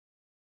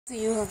So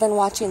you have been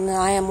watching the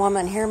I Am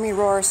Woman Hear Me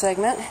Roar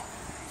segment.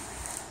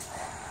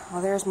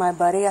 Well, there's my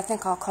buddy. I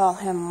think I'll call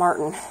him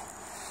Martin.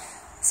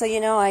 So you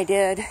know I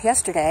did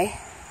yesterday.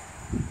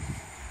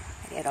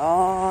 I did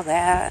all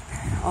that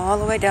all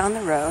the way down the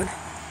road.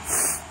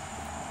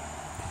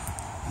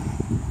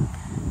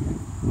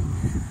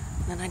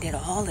 Then I did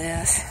all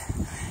this.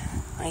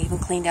 I even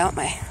cleaned out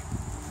my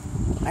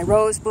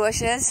rose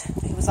bushes.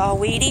 It was all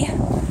weedy.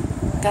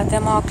 Got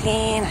them all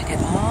clean. I did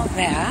all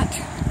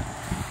that.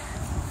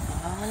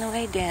 All the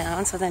way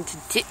down. So then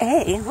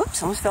today,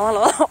 whoops, almost fell in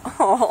a little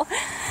hole.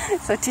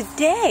 So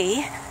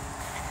today,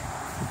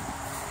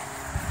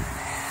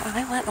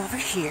 I went over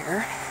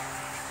here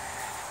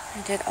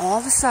and did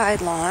all the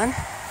side lawn.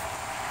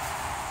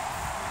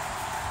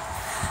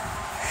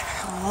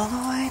 All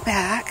the way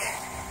back.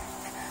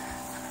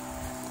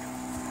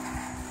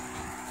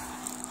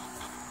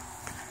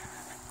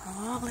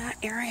 All that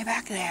area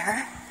back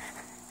there.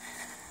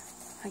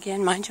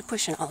 Again, mind you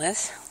pushing all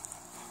this.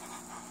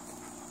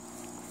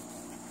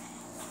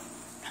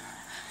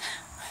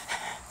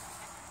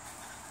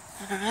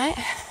 Alright.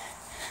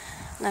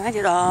 Then I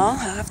did all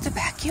of the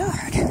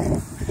backyard.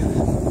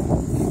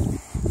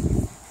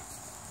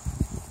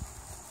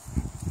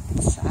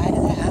 Side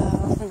of the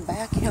house and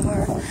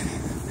backyard.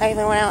 I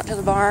even went out to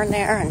the barn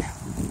there and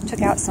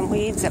took out some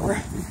weeds that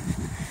were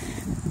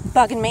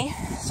bugging me.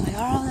 So I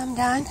got all of them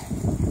done.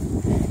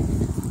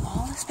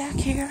 All this back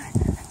here.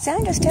 See,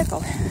 I'm just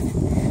tickled.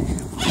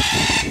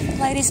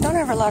 Ladies, don't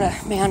ever let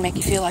a man make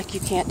you feel like you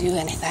can't do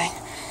anything.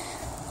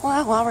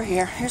 Well, while we're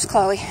here, here's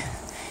Chloe.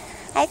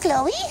 Hi,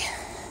 Chloe.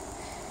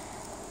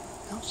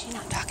 Oh, she's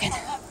not talking.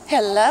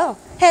 Hello.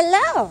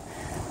 Hello.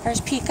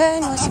 There's Pika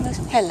and Moosey Moose.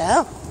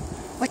 Hello.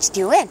 What you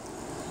doing?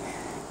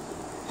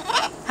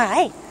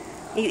 Hi.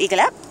 You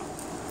eagle up?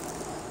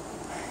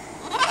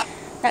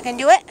 Not gonna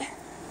do it?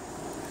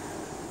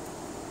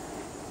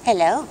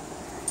 Hello.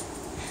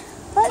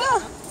 What?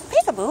 Oh,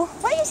 peekaboo.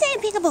 What are you saying,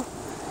 peekaboo?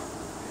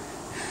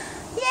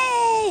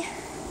 Yay!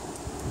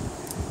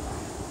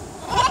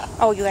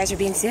 Oh, you guys are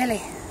being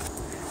silly.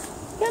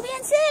 You're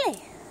being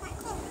silly.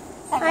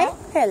 Hi.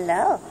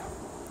 Hello.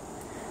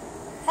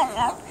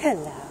 Hello.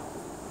 Hello.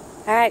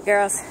 All right,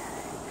 girls.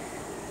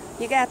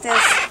 You got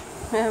this.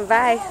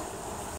 Bye.